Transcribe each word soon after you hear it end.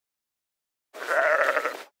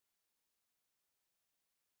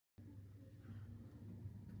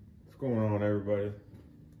going on, everybody?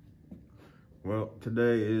 Well,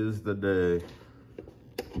 today is the day.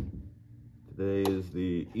 Today is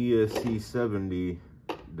the ESC70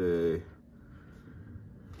 day.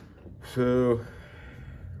 So,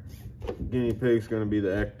 guinea pig's gonna be the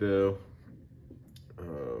ecto.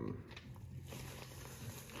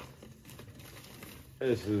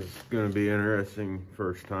 This is gonna be interesting.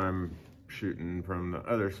 First time shooting from the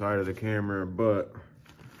other side of the camera, but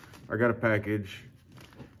I got a package.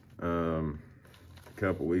 A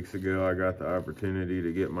couple weeks ago, I got the opportunity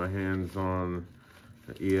to get my hands on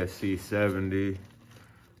the ESC70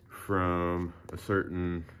 from a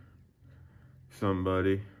certain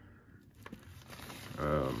somebody.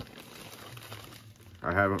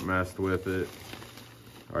 I haven't messed with it.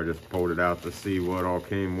 I just pulled it out to see what all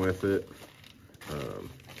came with it.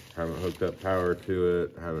 Haven't hooked up power to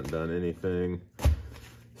it, haven't done anything.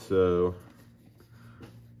 So,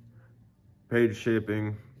 paid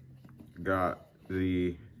shipping, got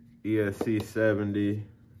the ESC70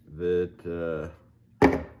 that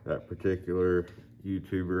that particular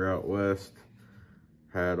YouTuber out west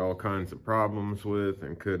had all kinds of problems with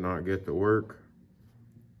and could not get to work.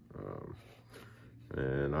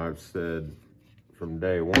 And I've said from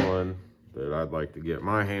day one that I'd like to get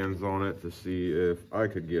my hands on it to see if I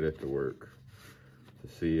could get it to work, to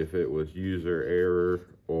see if it was user error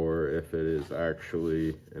or if it is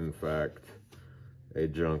actually, in fact, a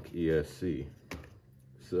junk ESC.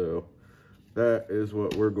 So that is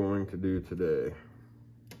what we're going to do today.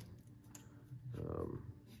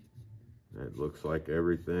 It looks like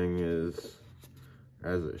everything is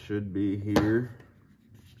as it should be here.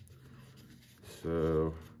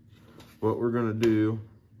 So what we're gonna do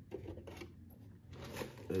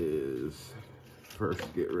is first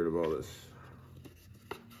get rid of all this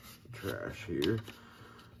trash here.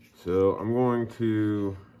 So I'm going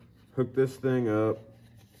to hook this thing up,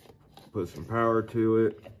 put some power to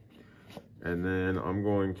it, and then I'm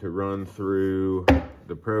going to run through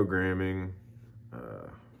the programming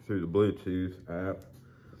through the Bluetooth app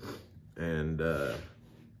and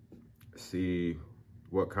see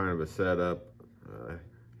what kind of a setup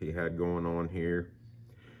he had going on here,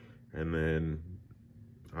 and then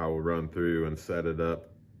I will run through and set it up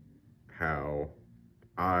how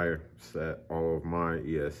I set all of my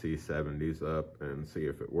ESC70s up and see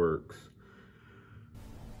if it works.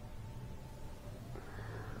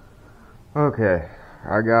 Okay,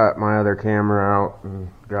 I got my other camera out and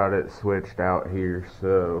got it switched out here,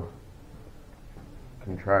 so I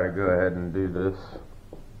can try to go ahead and do this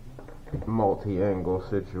multi-angle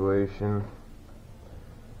situation.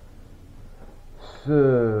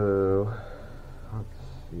 So let's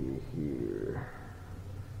see here.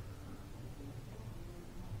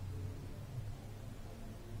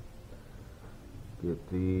 Get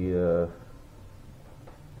the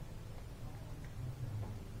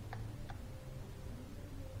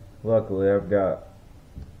luckily I've got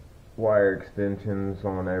wire extensions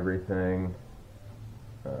on everything.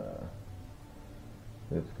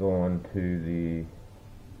 It's going to the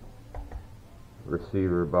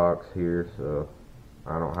receiver box here, so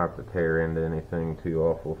I don't have to tear into anything too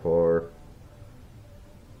awful far.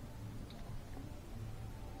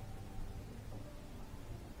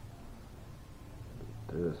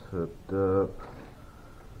 Get this hooked up.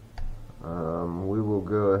 We will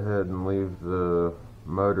go ahead and leave the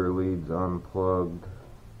motor leads unplugged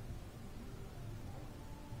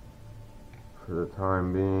for the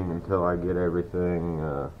time being until I get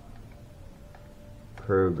everything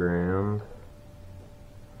programmed.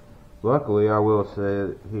 Luckily, I will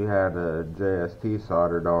say he had a JST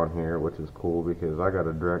soldered on here, which is cool because I got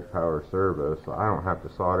a direct power servo, so I don't have to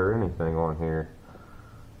solder anything on here.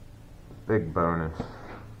 Big bonus.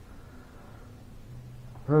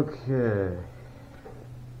 Okay.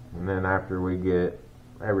 And then after we get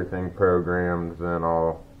everything programmed, then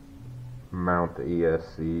I'll mount the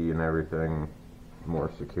ESC and everything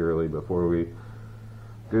more securely before we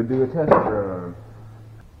go do a test run.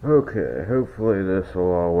 Okay, hopefully this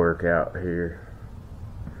will all work out here.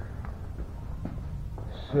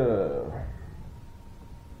 So,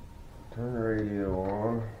 turn the radio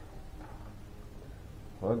on,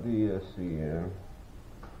 plug the ESC in,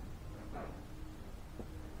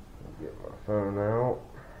 get my phone out,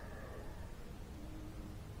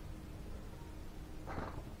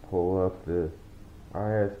 pull up the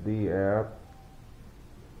ISD app,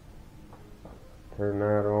 turn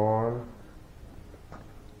that on.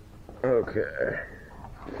 Okay,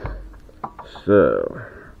 so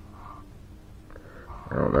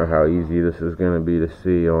I don't know how easy this is going to be to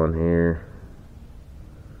see on here.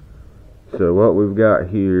 So what we've got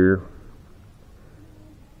here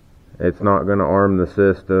It's not going to arm the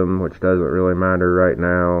system, which doesn't really matter right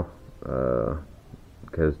now,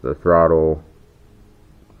 because the throttle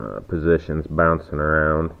position's bouncing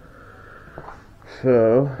around.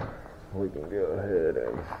 So we can go ahead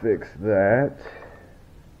and fix that.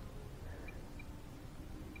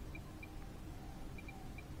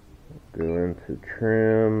 Go into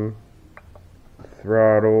trim,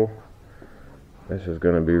 throttle. This is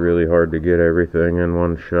going to be really hard to get everything in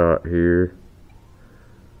one shot here.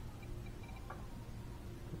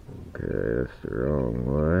 Okay, that's the wrong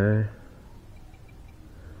way.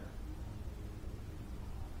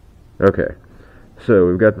 Okay, so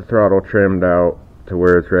we've got the throttle trimmed out to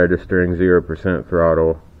where it's registering 0%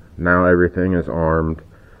 throttle. Now everything is armed.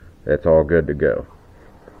 It's all good to go.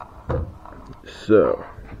 So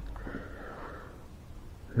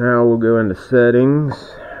now we'll go into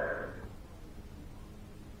settings.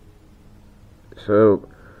 So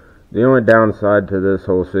the only downside to this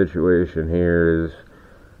whole situation here is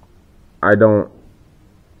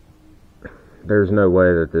there's no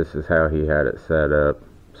way that this is how he had it set up.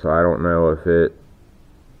 So I don't know if it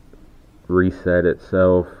reset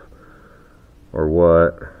itself or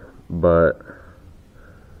what, but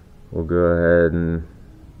we'll go ahead and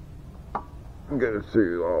go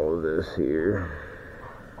through all of this here.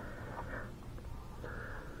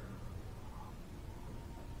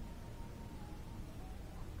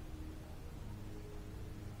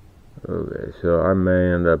 Okay, so I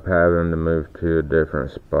may end up having to move to a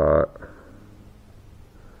different spot.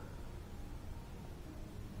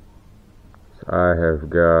 So I have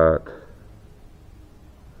got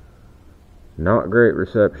not great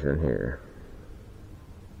reception here.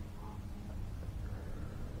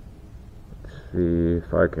 Let's see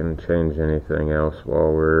if I can change anything else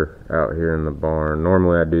while we're out here in the barn.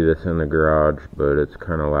 Normally I do this in the garage, but it's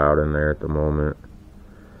kind of loud in there at the moment.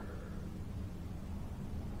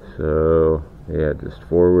 So yeah, just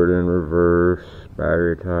forward and reverse,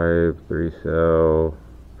 battery type, 3-cell,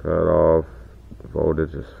 cut off,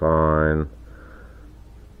 voltage is fine.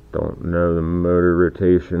 Don't know the motor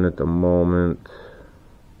rotation at the moment,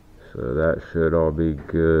 so that should all be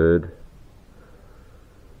good.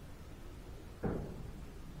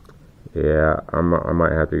 Yeah, I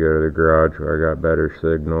might have to go to the garage where I got better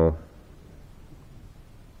signal.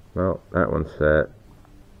 Well, that one's set.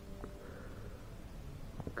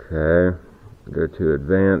 Okay, go to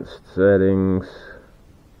advanced settings.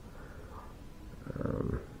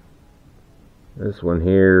 This one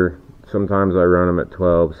here, sometimes I run them at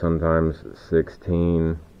 12, sometimes at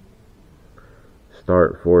 16.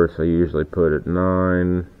 Start force I usually put at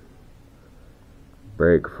 9.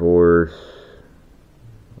 Brake force,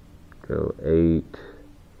 go 8.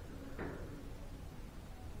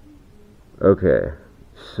 Okay,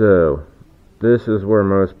 so this is where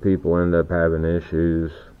most people end up having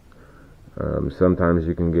issues. Sometimes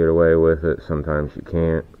you can get away with it, sometimes you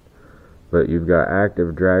can't. But you've got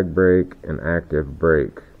active drag brake and active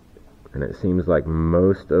brake. And it seems like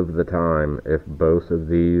most of the time, if both of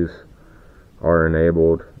these are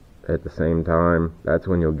enabled at the same time, that's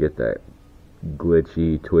when you'll get that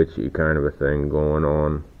glitchy, twitchy kind of a thing going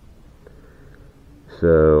on.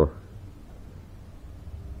 So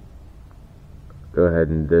go ahead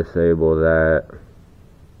and disable that.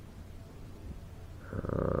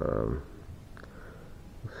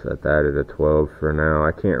 Set that at a 12 for now.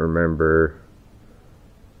 I can't remember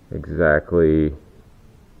exactly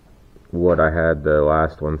what I had the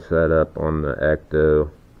last one set up on the Ecto.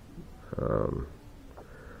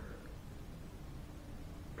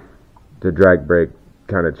 The drag brake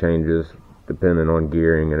kind of changes depending on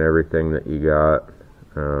gearing and everything that you got.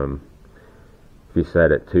 If you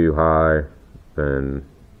set it too high, then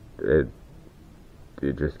it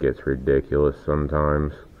just gets ridiculous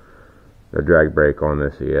sometimes. The drag brake on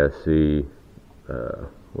this ESC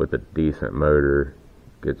with a decent motor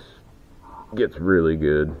gets really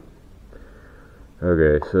good.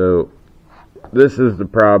 Okay, so this is the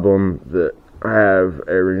problem that I have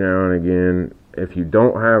every now and again. If you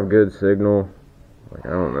don't have good signal, like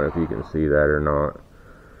I don't know if you can see that or not.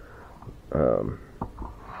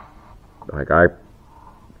 Like I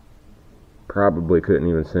probably couldn't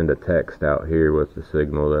even send a text out here with the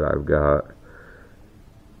signal that I've got.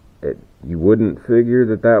 You wouldn't figure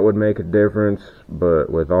that would make a difference,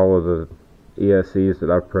 but with all of the ESCs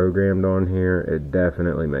that I've programmed on here, it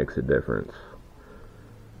definitely makes a difference.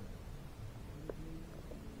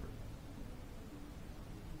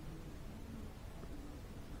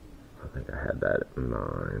 I think I had that at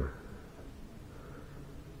 9.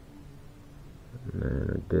 And then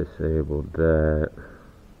I disabled that.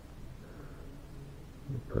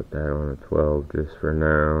 Put that on a 12 just for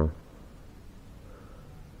now.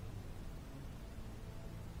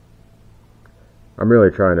 I'm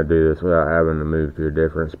really trying to do this without having to move to a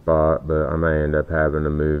different spot, but I may end up having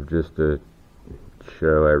to move just to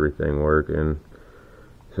show everything working.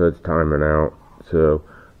 So it's timing out. So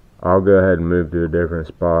I'll go ahead and move to a different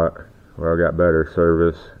spot where I got better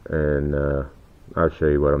service, and I'll show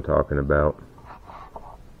you what I'm talking about.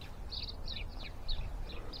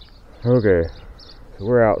 Okay, so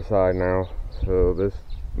we're outside now, so this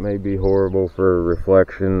may be horrible for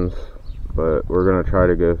reflections, but we're going to try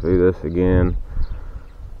to go through this again.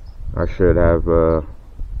 I should have a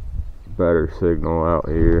better signal out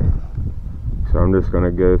here. So I'm just going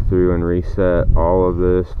to go through and reset all of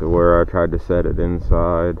this to where I tried to set it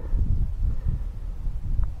inside.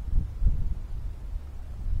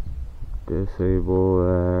 Disable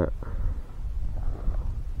that.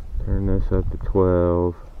 Turn this up to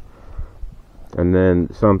 12. And then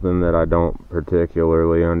something that I don't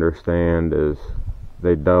particularly understand is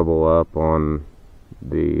they double up on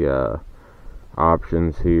the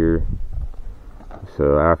options here.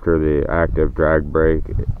 So after the active drag brake,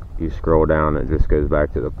 you scroll down, it just goes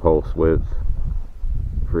back to the pulse width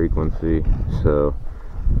frequency. So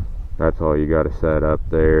that's all you got to set up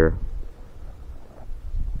there.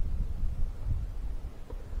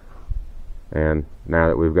 And now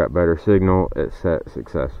that we've got better signal, it's set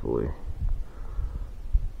successfully.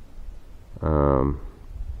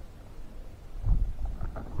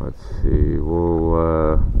 Let's see,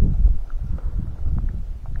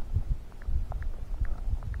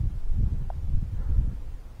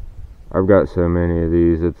 I've got so many of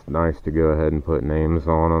these, it's nice to go ahead and put names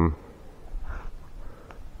on them.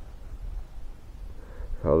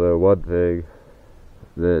 Although one thing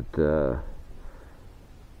that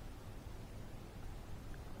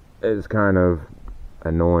is kind of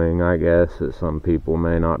annoying, I guess, that some people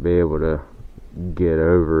may not be able to get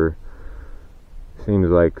over. Seems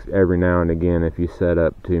like every now and again, if you set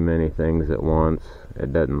up too many things at once,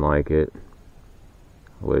 it doesn't like it.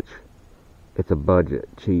 Which, it's a budget,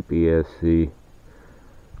 cheap ESC.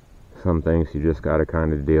 Some things you just gotta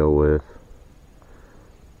kind of deal with.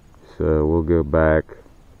 So we'll go back,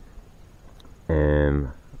 and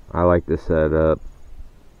I like to set up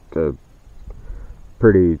the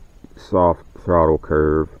pretty soft throttle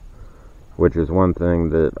curve, which is one thing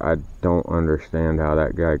that I don't understand how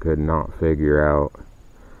that guy could not figure out.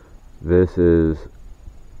 This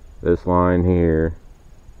line here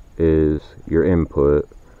is your input,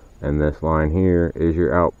 and this line here is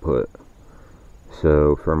your output.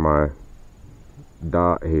 So for my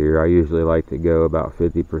dot here, I usually like to go about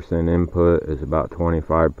 50% input is about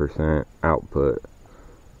 25% output.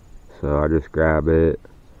 So I just grab it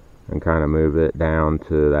and kind of move it down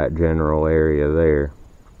to that general area there,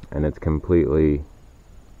 and it's completely,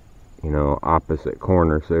 you know, opposite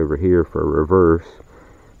corners over here for reverse.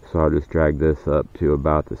 So I'll just drag this up to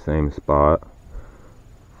about the same spot.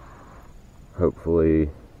 Hopefully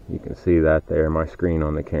you can see that there. My screen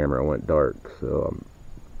on the camera went dark, so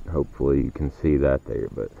hopefully you can see that there,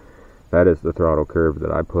 but that is the throttle curve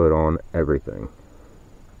that I put on everything.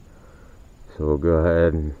 So we'll go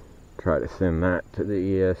ahead and try to send that to the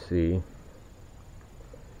ESC.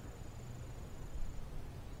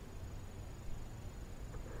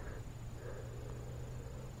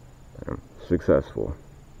 Successful.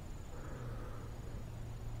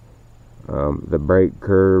 The brake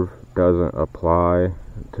curve doesn't apply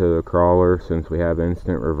to the crawler since we have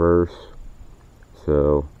instant reverse,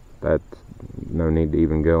 so that's no need to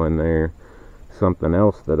even go in there. Something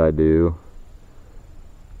else that I do,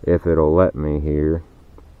 if it'll let me here,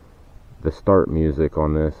 the start music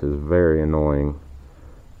on this is very annoying.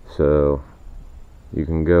 So you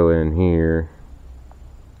can go in here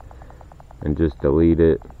and just delete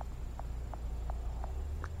it.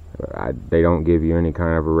 They don't give you any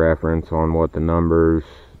kind of a reference on what the numbers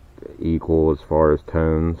equal as far as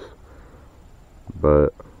tones,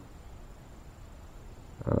 but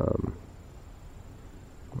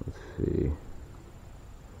let's see.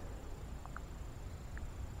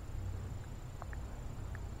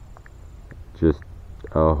 Just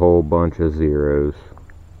a whole bunch of zeros.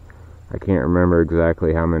 I can't remember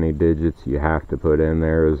exactly how many digits you have to put in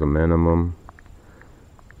there as a minimum,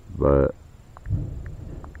 but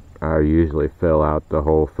I usually fill out the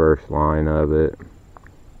whole first line of it.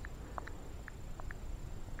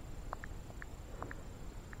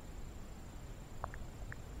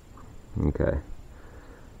 Okay.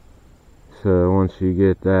 So once you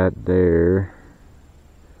get that there,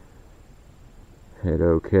 hit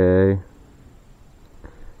OK.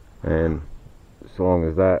 And as long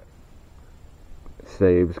as that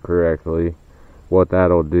saves correctly, what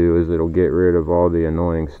that'll do is it'll get rid of all the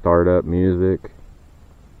annoying startup music.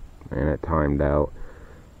 And it timed out.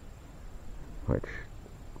 which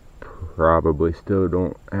probably still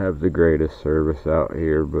don't have the greatest service out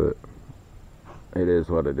here, but it is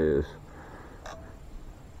what it is.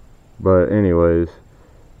 But anyways,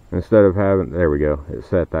 instead of having, there we go, it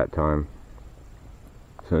set that time.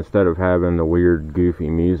 So instead of having the weird goofy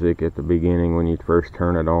music at the beginning when you first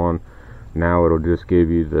turn it on, now it'll just give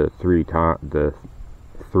you the three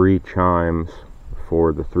chimes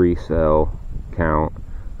for the 3-cell count,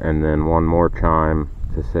 and then one more chime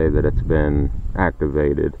to say that it's been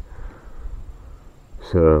activated.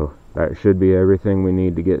 So that should be everything we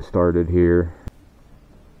need to get started here.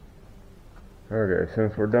 Okay,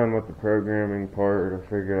 since we're done with the programming part, I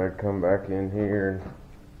figured I'd come back in here and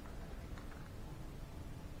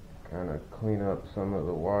kind of clean up some of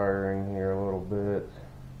the wiring here a little bit.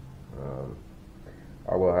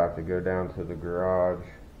 I will have to go down to the garage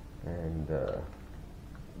and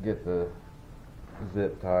get the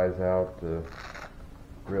zip ties out to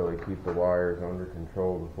really keep the wires under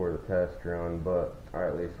control before the test run, but I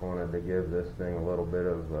at least wanted to give this thing a little bit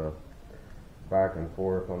of back and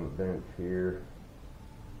forth on the bench here,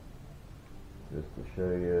 just to show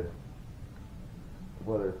you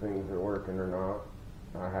whether things are working or not.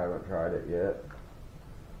 I haven't tried it yet,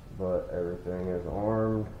 but everything is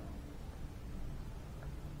armed.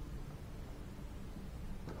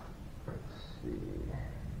 Let's see,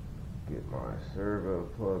 get my servo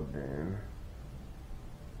plugged in.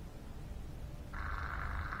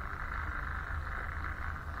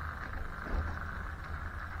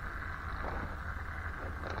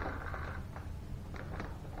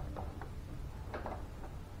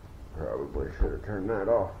 Probably should have turned that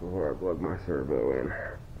off before I plugged my servo in.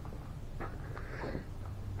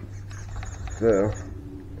 So,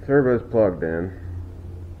 servo's plugged in.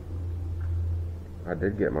 I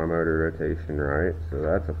did get my motor rotation right, so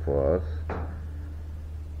that's a plus.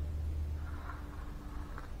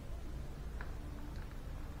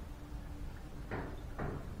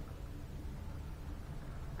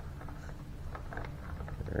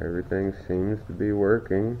 Everything seems to be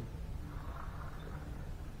working.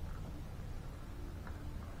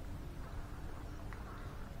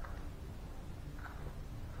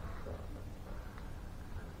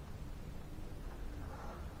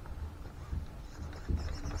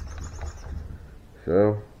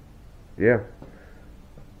 So, yeah,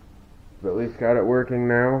 at least got it working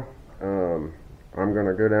now. I'm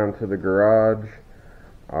gonna go down to the garage.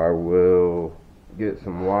 I will get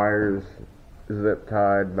some wires zip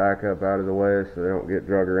tied back up out of the way so they don't get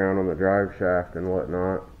drug around on the drive shaft and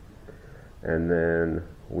whatnot. And then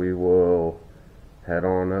we will head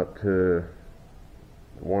on up to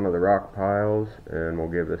one of the rock piles and we'll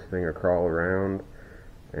give this thing a crawl around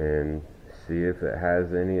and see if it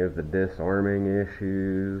has any of the disarming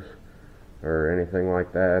issues or anything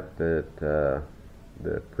like that that the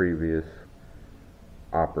previous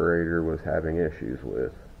operator was having issues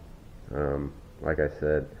with. Like I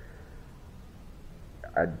said,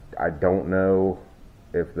 I don't know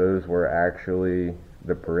if those were actually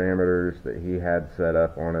the parameters that he had set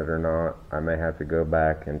up on it or not. I may have to go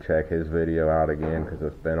back and check his video out again because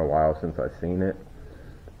it's been a while since I've seen it.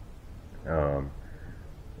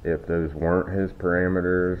 If those weren't his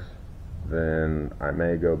parameters, then I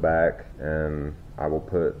may go back and I will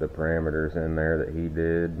put the parameters in there that he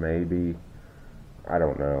did, maybe. I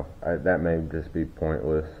don't know. That may just be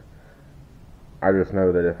pointless. I just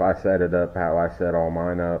know that if I set it up how I set all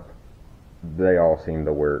mine up, they all seem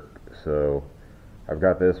to work. So I've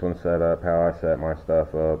got this one set up how I set my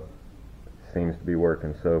stuff up. Seems to be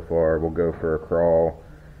working so far. We'll go for a crawl,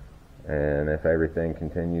 and if everything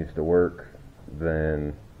continues to work,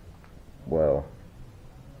 then, well,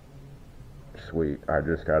 sweet. I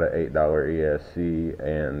just got an $8 ESC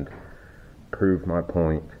and proved my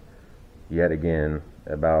point yet again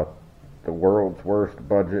about the world's worst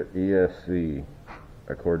budget ESC,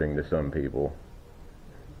 according to some people.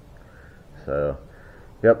 So,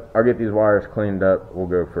 yep, I'll get these wires cleaned up. We'll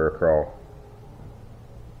go for a crawl.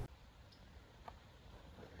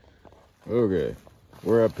 Okay,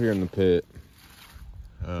 we're up here in the pit.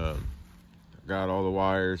 Got all the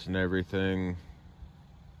wires and everything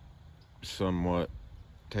somewhat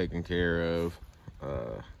taken care of.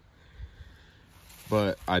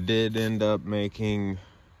 But I did end up making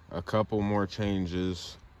a couple more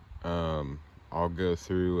changes. I'll go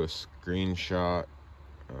through a screenshot.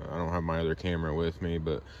 I don't have my other camera with me,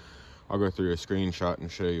 but I'll go through a screenshot and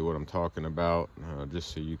show you what I'm talking about,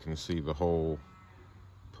 just so you can see the whole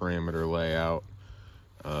parameter layout.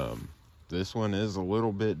 This one is a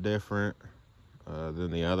little bit different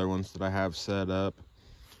than the other ones that I have set up.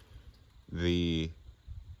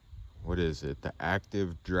 What is it? The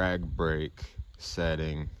active drag brake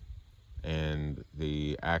setting and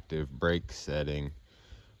the active brake setting,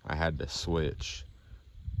 I had to switch.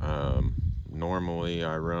 Normally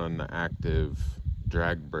I run the active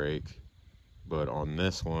drag brake, but on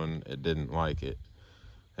this one it didn't like it.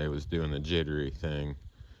 It was doing the jittery thing.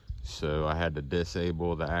 So I had to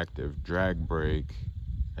disable the active drag brake,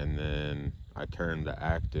 and then I turned the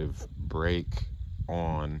active brake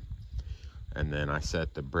on, and then I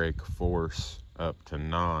set the brake force up to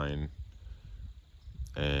 9,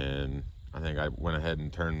 and I think I went ahead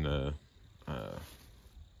and turned the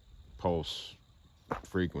pulse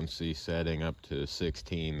frequency setting up to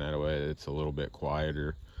 16. That way it's a little bit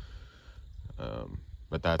quieter.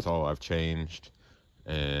 But that's all I've changed,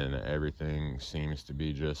 and everything seems to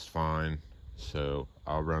be just fine. So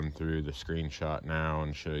I'll run through the screenshot now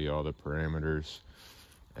and show you all the parameters,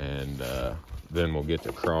 and then we'll get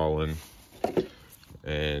to crawling.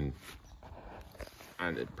 And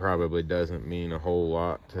it probably doesn't mean a whole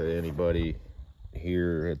lot to anybody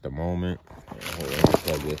here at the moment. Hold on,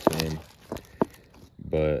 plug this in.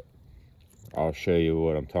 But I'll show you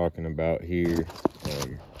what I'm talking about here.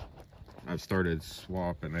 I've started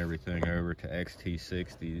swapping everything over to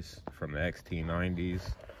XT60s from the XT90s,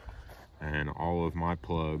 and all of my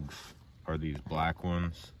plugs are these black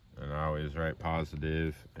ones, and I always write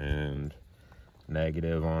positive and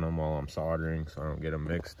negative on them while I'm soldering so I don't get them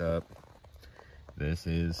mixed up. This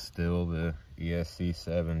is still the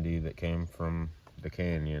ESC70 that came from the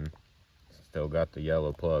Canyon. Still got the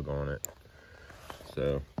yellow plug on it.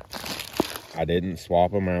 So I didn't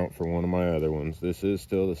swap them out for one of my other ones. This is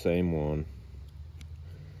still the same one.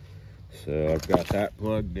 So I've got that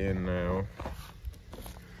plugged in now.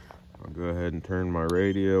 I'll go ahead and turn my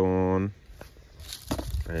radio on,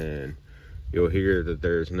 and you'll hear that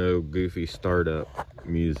there's no goofy startup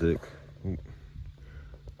music.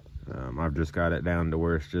 I've just got it down to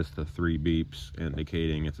where it's just the 3 beeps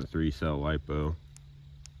indicating it's a 3-cell LiPo.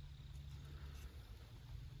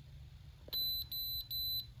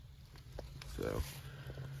 So,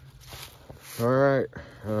 all right,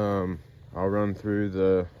 I'll run through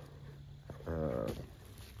the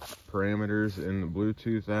parameters in the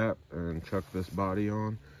Bluetooth app and chuck this body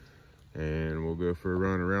on, and we'll go for a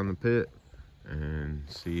run around the pit and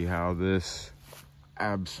see how this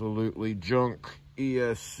absolutely junk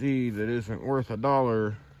ESC that isn't worth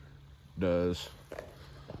 $1 does.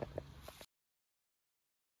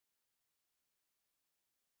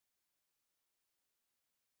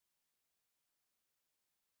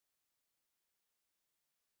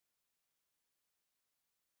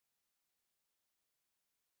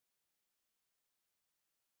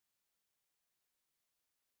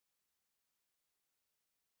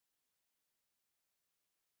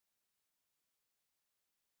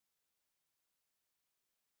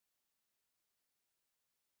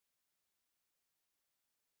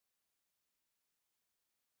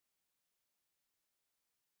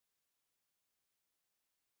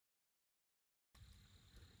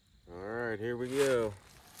 All right, here we go.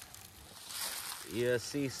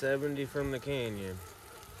 ESC70 from the Canyon.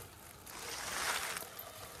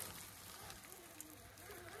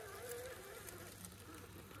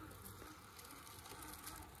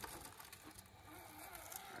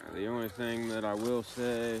 The only thing that I will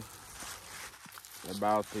say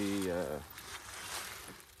about the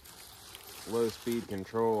low speed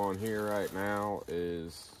control on here right now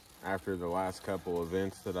is, after the last couple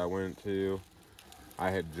events that I went to, I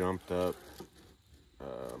had jumped up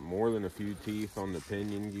more than a few teeth on the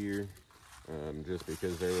pinion gear, just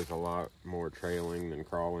because there was a lot more trailing than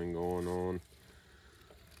crawling going on.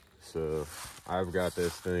 So I've got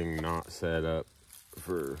this thing not set up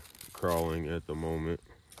for crawling at the moment,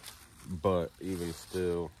 but even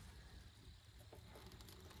still,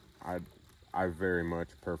 I very much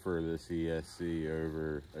prefer this ESC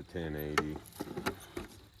over a 1080.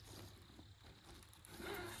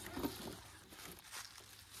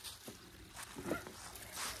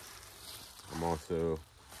 I'm also,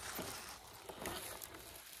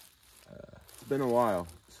 it's been a while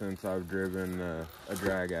since I've driven a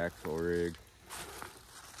drag axle rig,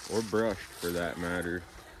 or brushed for that matter.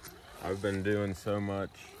 I've been doing so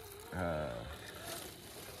much like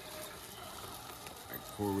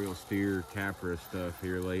 4-wheel steer Capra stuff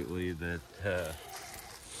here lately that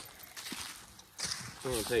it's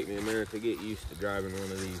gonna take me a minute to get used to driving one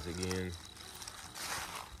of these again.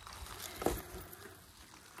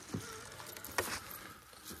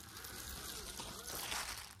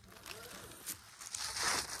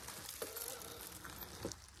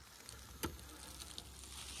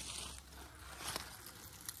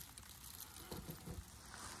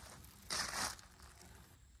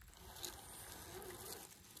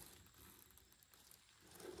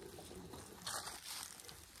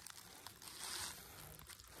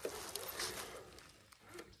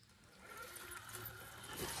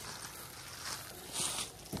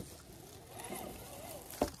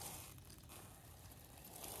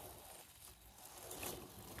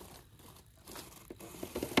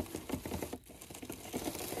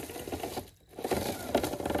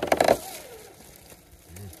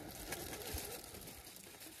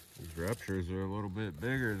 ruptures are a little bit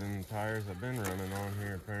bigger than the tires I've been running on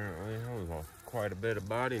here apparently. That was quite a bit of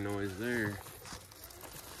body noise there.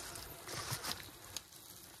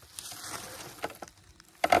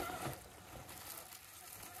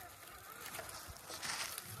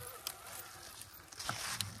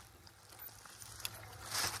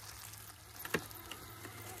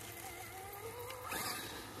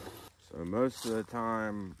 So most of the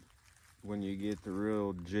time when you get the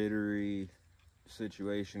real jittery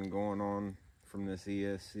situation going on from this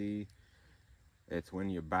ESC, it's when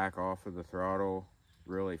you back off of the throttle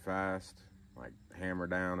really fast, like hammer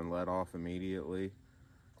down and let off immediately.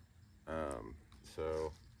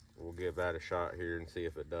 So we'll give that a shot here and see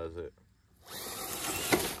if it does it.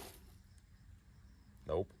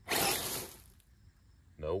 Nope.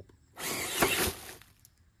 Nope.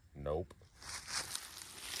 Nope.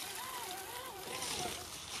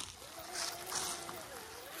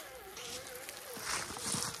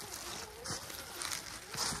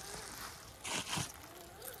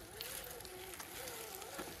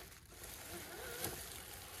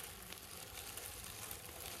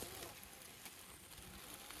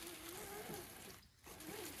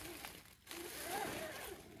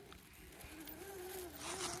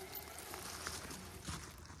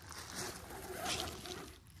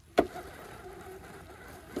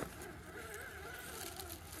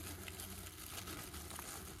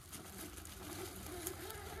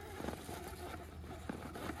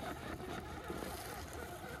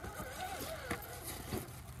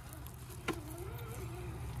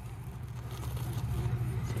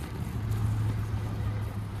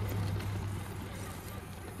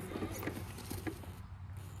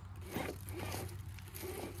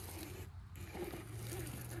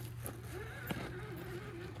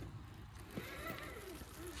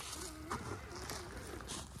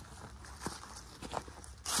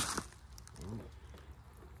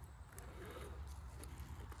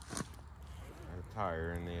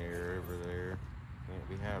 Tire in the air over there. Can't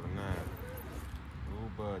be having that.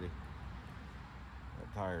 Oh, buddy.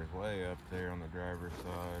 That tire's way up there on the driver's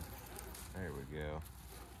side. There we go.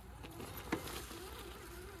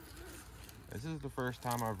 This is the first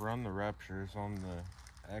time I've run the ruptures on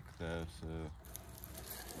the Ecto, so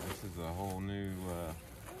this is a whole new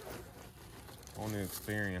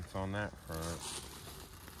experience on that front.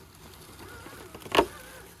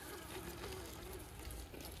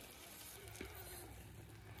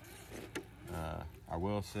 I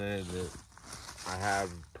will say that I have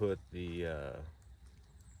put the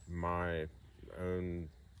my own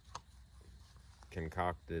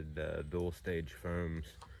concocted dual stage foams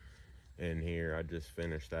in here. I just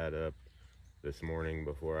finished that up this morning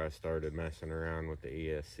before I started messing around with the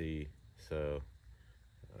ESC. So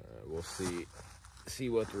we'll see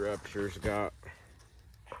what the ruptures got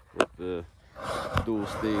with the dual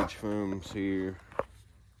stage foams here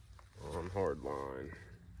on hardline.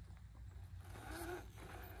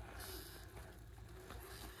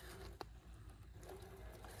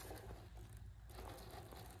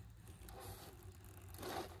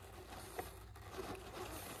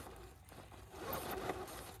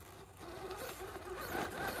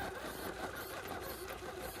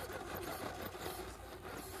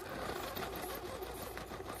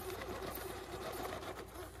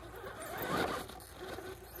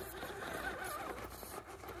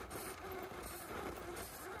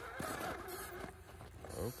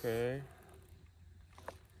 Okay.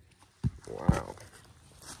 Wow.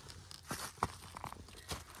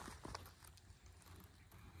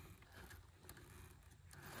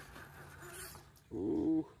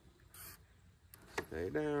 Ooh. Stay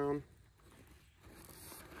down.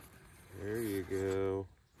 There you go.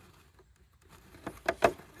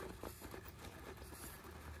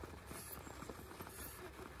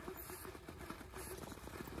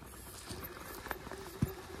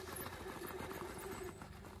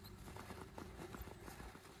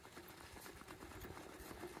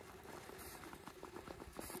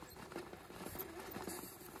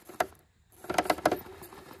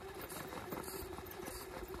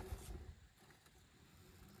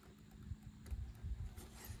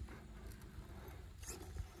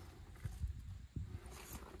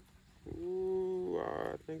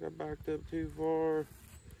 I think I backed up too far.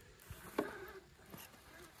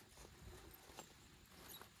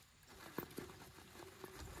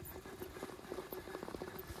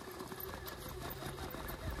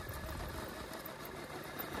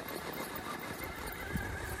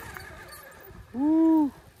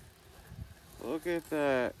 Woo! Look at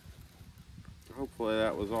that. Hopefully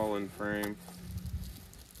that was all in frame.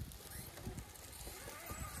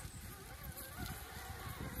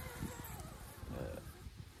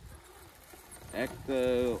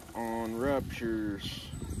 Ecto on ruptures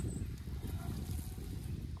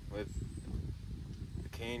with the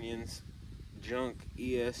Canyon's junk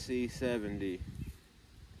ESC70.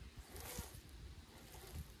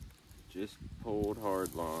 Just pulled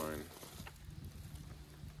hard line.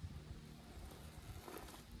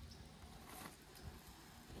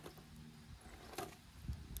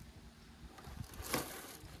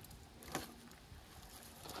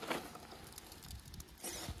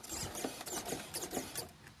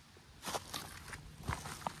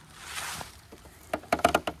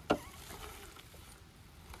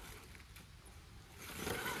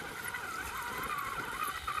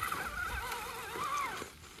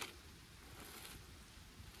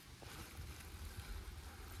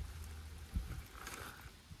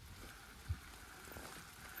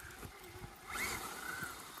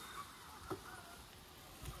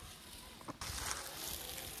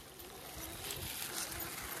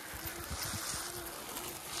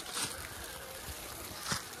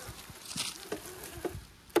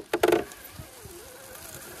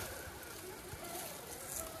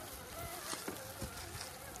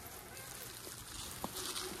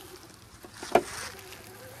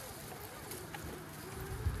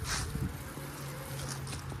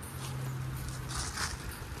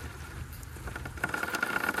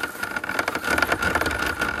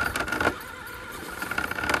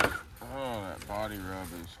 Body rub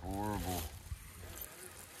is horrible.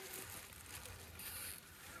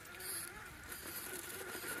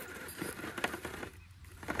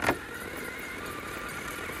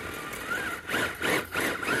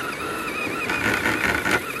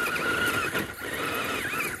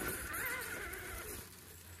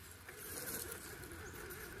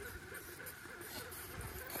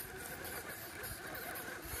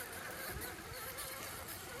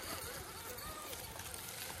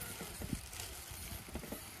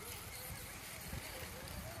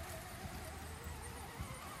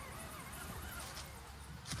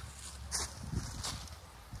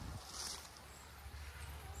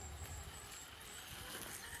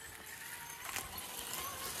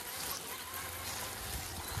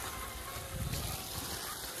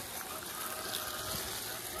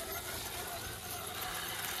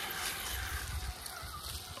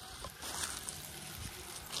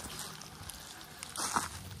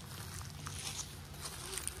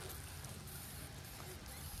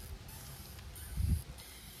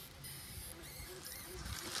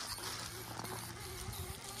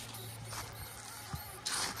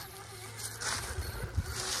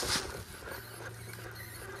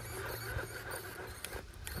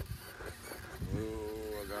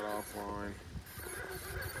 Offline.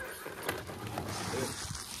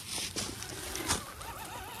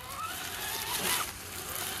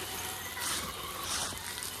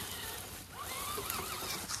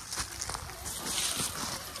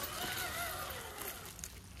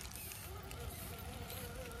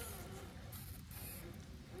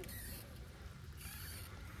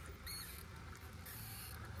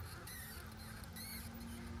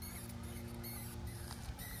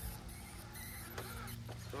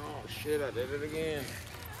 Oh shit, I did it again.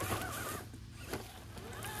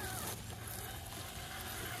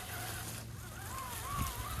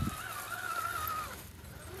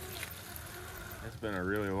 It's been a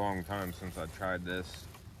really long time since I tried this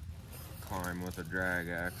climb with a drag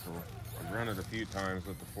axle. I've run it a few times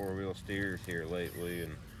with the four-wheel steers here lately,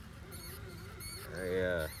 and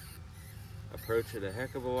I approach it a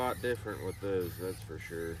heck of a lot different with those, that's for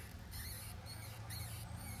sure.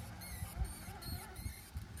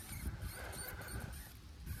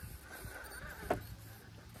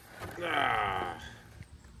 Ah.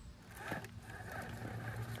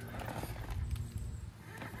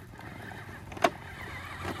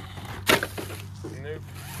 Nope.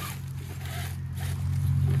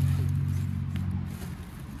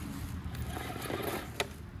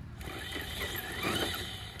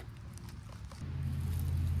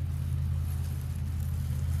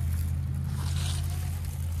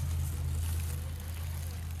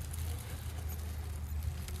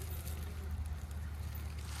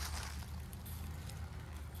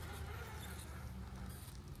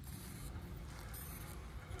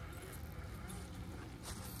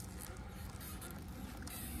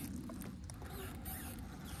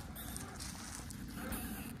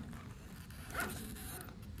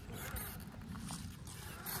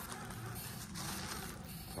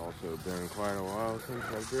 Also been quite a while since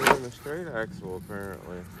I've driven a straight axle,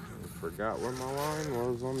 apparently. I forgot where my line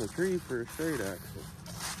was on the tree for a straight axle.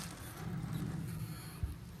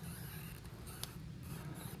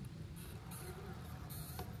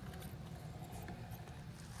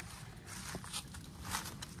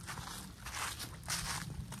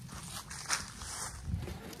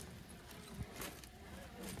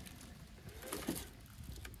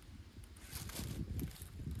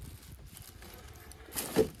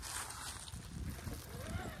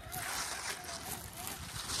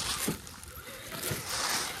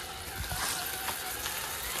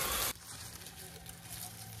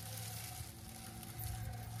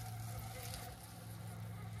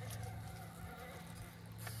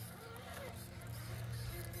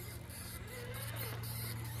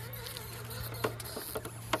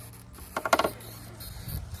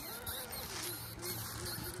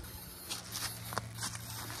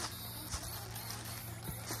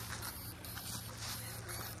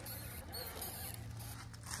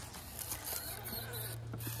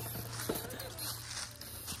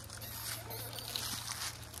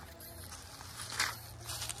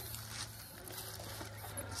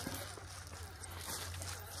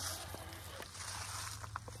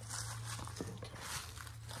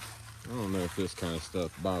 I don't know if this kind of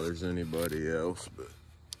stuff bothers anybody else, but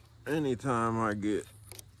anytime I get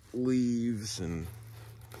leaves and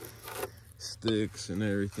sticks and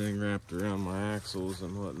everything wrapped around my axles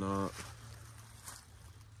and whatnot,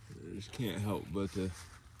 I just can't help but to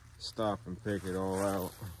stop and pick it all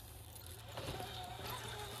out.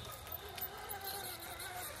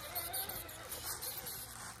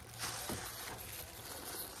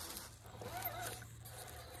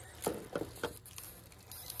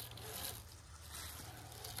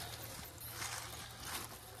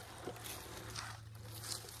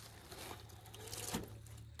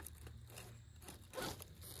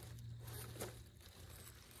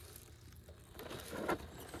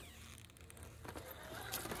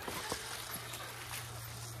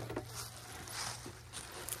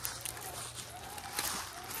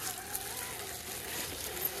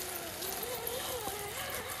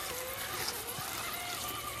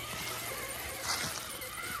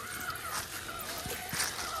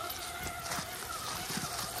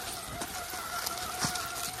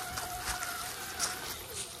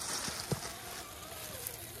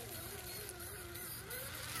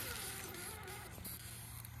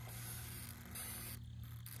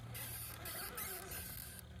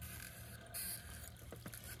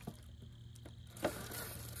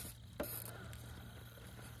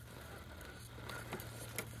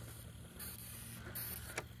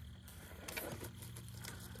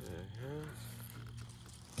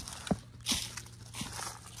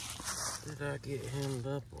 Did I get hemmed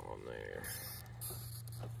up on there?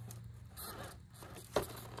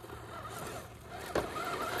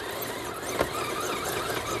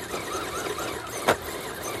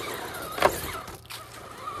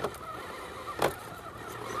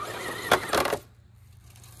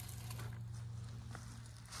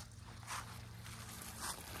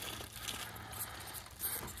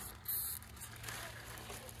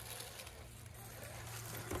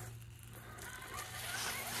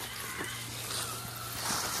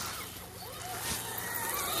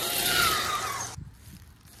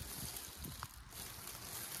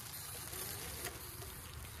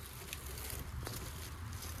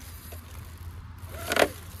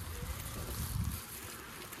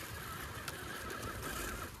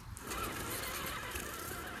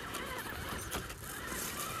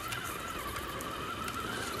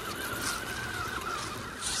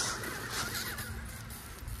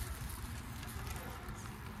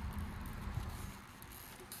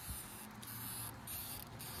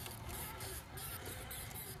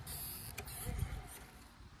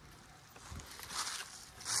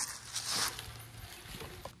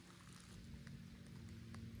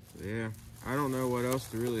 Yeah, I don't know what else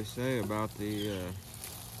to really say about the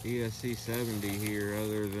ESC70 here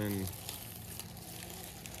other than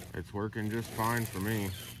it's working just fine for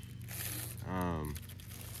me.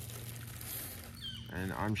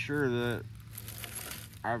 And I'm sure that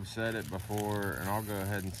I've said it before, and I'll go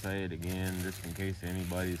ahead and say it again just in case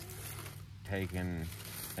anybody's taking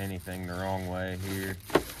anything the wrong way here.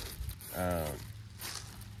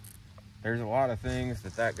 There's a lot of things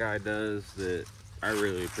that guy does that I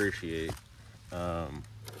really appreciate.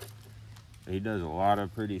 He does a lot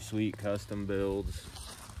of pretty sweet custom builds.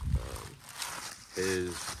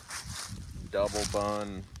 His double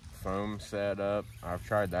bun foam setup, I've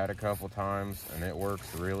tried that a couple times and it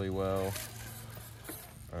works really well.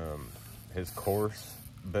 His course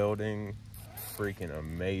building, freaking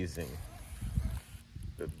amazing.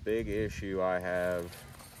 The big issue I have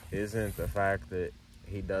isn't the fact that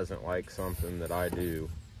he doesn't like something that I do.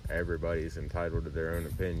 Everybody's entitled to their own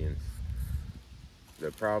opinions.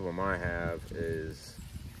 The problem I have is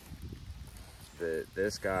that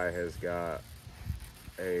this guy has got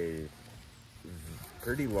a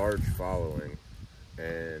pretty large following,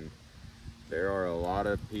 and there are a lot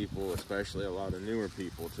of people, especially a lot of newer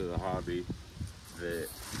people to the hobby, that,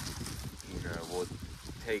 you know, will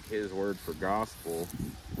take his word for gospel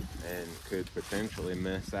and could potentially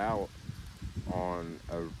miss out on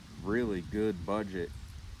a really good budget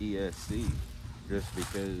ESC just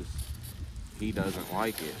because he doesn't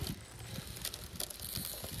like it.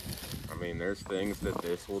 I mean, there's things that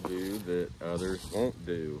this will do that others won't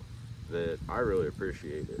do that I really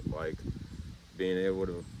appreciate it, like being able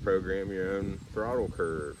to program your own throttle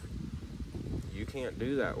curve. You can't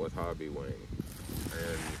do that with Hobby Wing,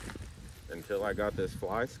 and until I got this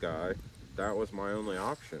Fly Sky, that was my only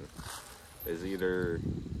option, is either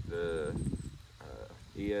the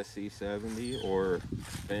ESC70 or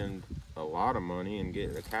spend a lot of money and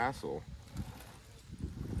get a Castle.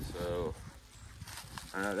 So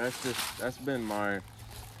that's been my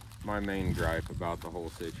main gripe about the whole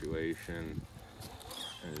situation,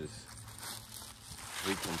 is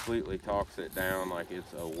we completely talks it down like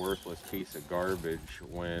it's a worthless piece of garbage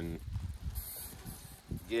when,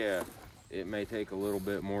 yeah, it may take a little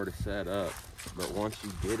bit more to set up, but once you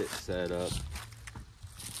get it set up,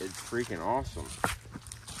 it's freaking awesome.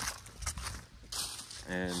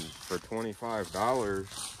 And for $25,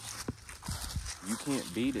 you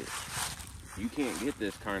can't beat it. You can't get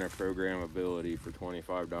this kind of programmability for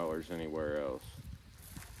 $25 anywhere else.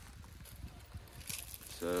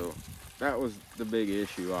 So that was the big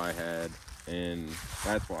issue I had, and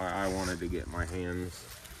that's why I wanted to get my hands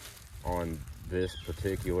on this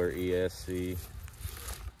particular ESC,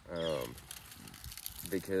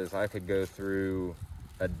 because I could go through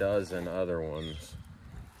a dozen other ones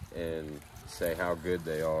and say how good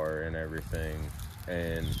they are and everything,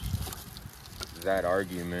 and that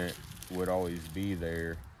argument would always be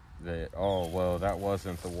there that, oh, well, that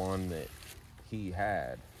wasn't the one that he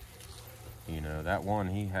had. You know, that one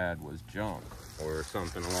he had was junk or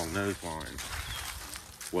something along those lines.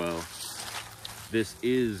 Well, this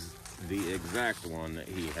is the exact one that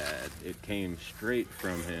he had. It came straight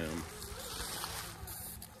from him.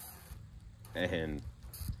 And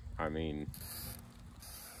I mean,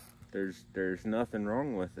 there's nothing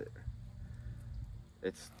wrong with it.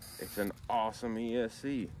 It's an awesome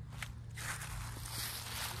ESC.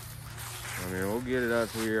 I mean, we'll get it up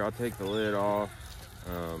here. I'll take the lid off.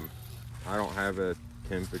 I don't have a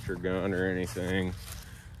temperature gun or anything,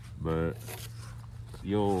 but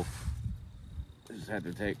you'll just have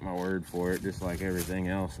to take my word for it, just like everything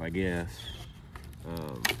else, I guess.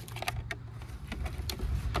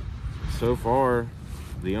 So far,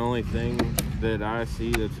 the only thing that I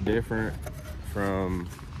see that's different from,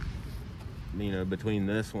 you know, between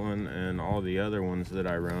this one and all the other ones that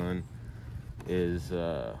I run is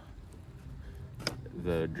the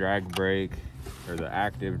drag brake, or the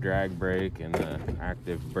active drag brake and the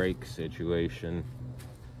active brake situation.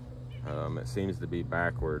 It seems to be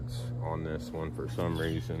backwards on this one for some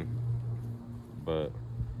reason, but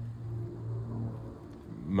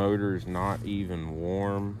motor's not even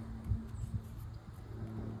warm.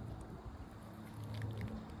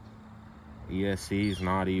 ESC's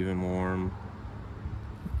not even warm.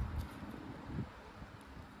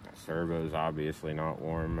 Servo's obviously not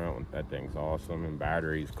warm. That thing's awesome, and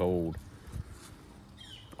battery's cold.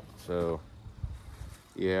 So,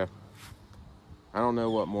 yeah, I don't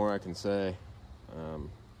know what more I can say.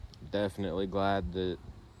 Definitely glad that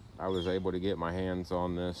I was able to get my hands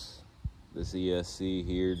on this ESC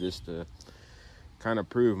here, just to kind of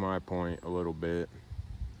prove my point a little bit,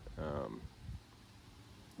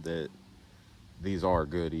 that these are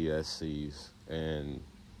good ESCs, and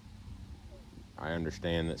I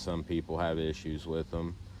understand that some people have issues with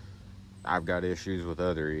them. I've got issues with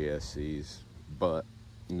other ESCs, but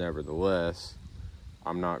nevertheless,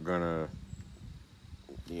 I'm not gonna,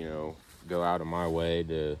 you know, go out of my way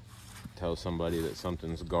to tell somebody that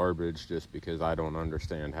something's garbage just because I don't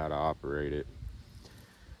understand how to operate it.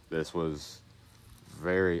 This was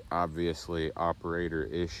very obviously operator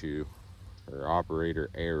issue or operator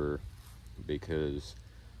error, because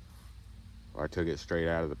I took it straight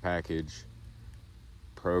out of the package,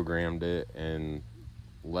 programmed it in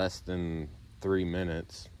less than 3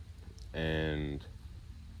 minutes, and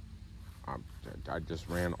I just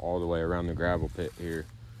ran all the way around the gravel pit here.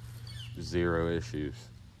 0 issues,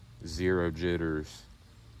 0 jitters.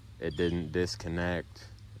 It didn't disconnect.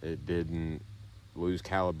 It didn't lose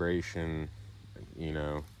calibration. You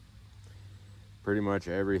know, pretty much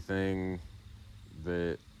everything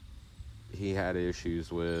that he had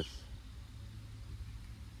issues with,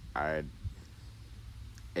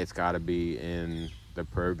 it's got to be in the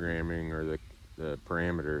programming or the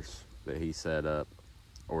parameters that he set up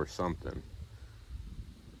or something.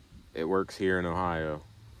 It works here in Ohio,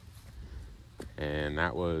 and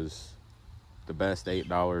that was the best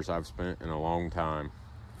 $8 I've spent in a long time.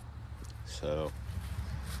 So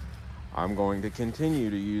I'm going to continue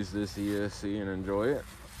to use this ESC and enjoy it,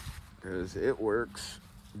 because it works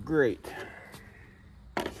great.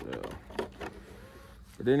 So,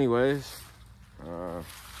 but anyways,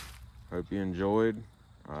 hope you enjoyed.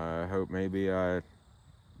 I hope maybe I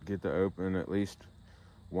get to open at least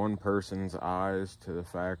one person's eyes to the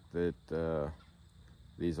fact that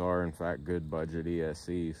these are in fact good budget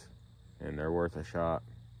ESCs, and they're worth a shot.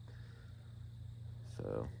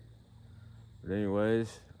 So, but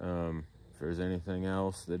anyways, if there's anything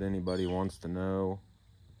else that anybody wants to know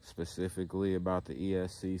specifically about the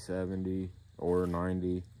ESC70 or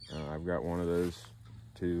 90, I've got one of those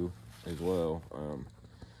too as well.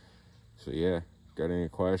 So yeah, got any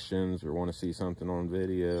questions or want to see something on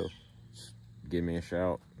video, just give me a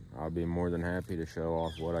shout. I'll be more than happy to show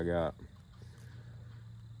off what I got.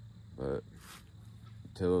 But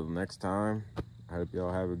until the next time, I hope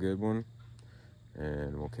y'all have a good one,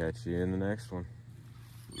 and we'll catch you in the next one.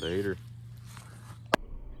 Later.